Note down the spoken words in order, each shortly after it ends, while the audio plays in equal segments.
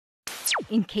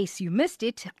in case you missed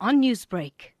it on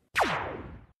Newsbreak.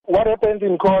 What happened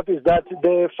in court is that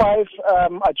the 5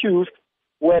 accused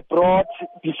were brought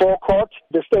before court.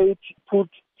 The state put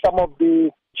some of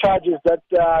the charges that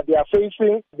they are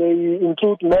facing. They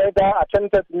include murder,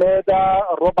 attempted murder,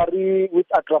 robbery with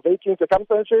aggravating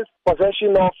circumstances,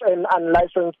 possession of an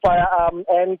unlicensed firearm,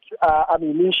 and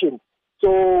ammunition. So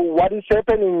what is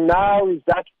happening now is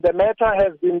that the matter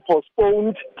has been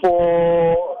postponed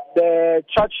for the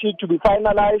charge sheet to be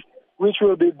finalized, which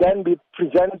will then be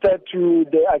presented to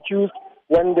the accused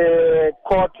when the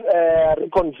court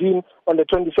reconvenes on the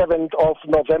 27th of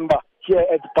November here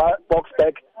at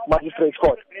Boksburg Magistrates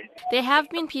Court. There have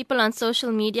been people on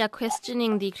social media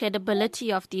questioning the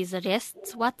credibility of these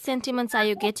arrests. What sentiments are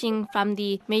you getting from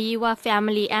the Meyiwa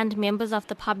family and members of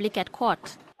the public at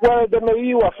court? Well, the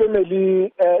Meyiwa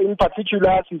family, in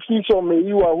particular, Senzo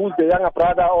Meyiwa, who's the younger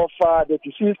brother of the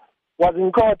deceased, was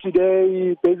in court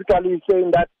today basically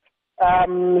saying that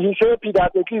he's happy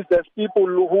that at least there's people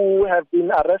who have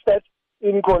been arrested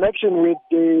in connection with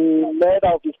the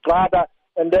murder of his brother,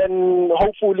 and then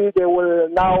hopefully they will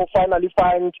now finally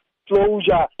find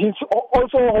closure. He's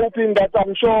also hoping that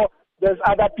I'm sure there's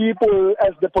other people,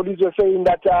 as the police were saying,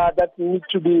 that need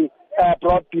to be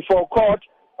brought before court.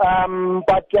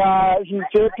 But he's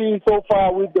happy so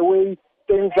far with the way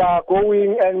things are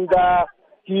going, and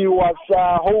he was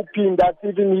hoping that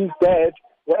even he's dead,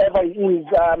 wherever he is,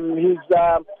 he's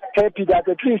happy that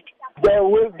at least there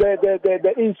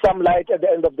is some light at the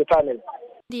end of the tunnel.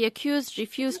 The accused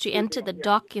refused to enter the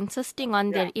dock, insisting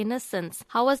on their innocence.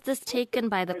 How was this taken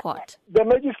by the court? The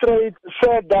magistrate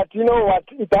said that, you know what,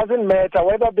 it doesn't matter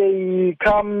whether they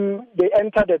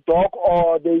enter the dock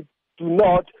or they do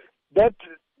not. That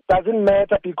doesn't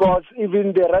matter because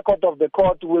even the record of the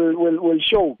court will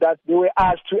show that they were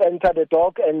asked to enter the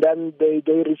dock and then they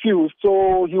refused.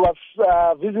 So he was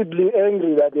visibly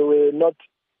angry that they were not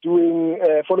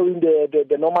following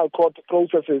the normal court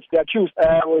processes. The accused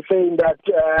were saying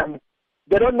that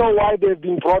they don't know why they've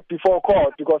been brought before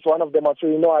court, because one of them was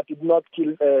saying, no, I did not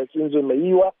kill Senzo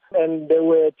Meyiwa, and they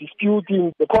were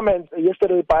disputing the comments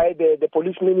yesterday by the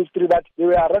police ministry that they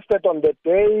were arrested on that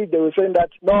day. They were saying that,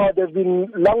 no, they've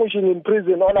been languishing in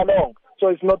prison all along. So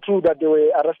it's not true that they were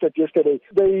arrested yesterday.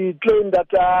 They claim that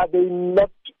they're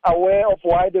not aware of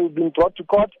why they've been brought to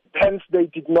court, hence they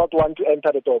did not want to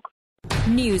enter the dock.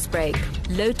 Newsbreak,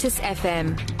 Lotus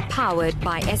FM, powered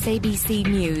by SABC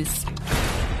News.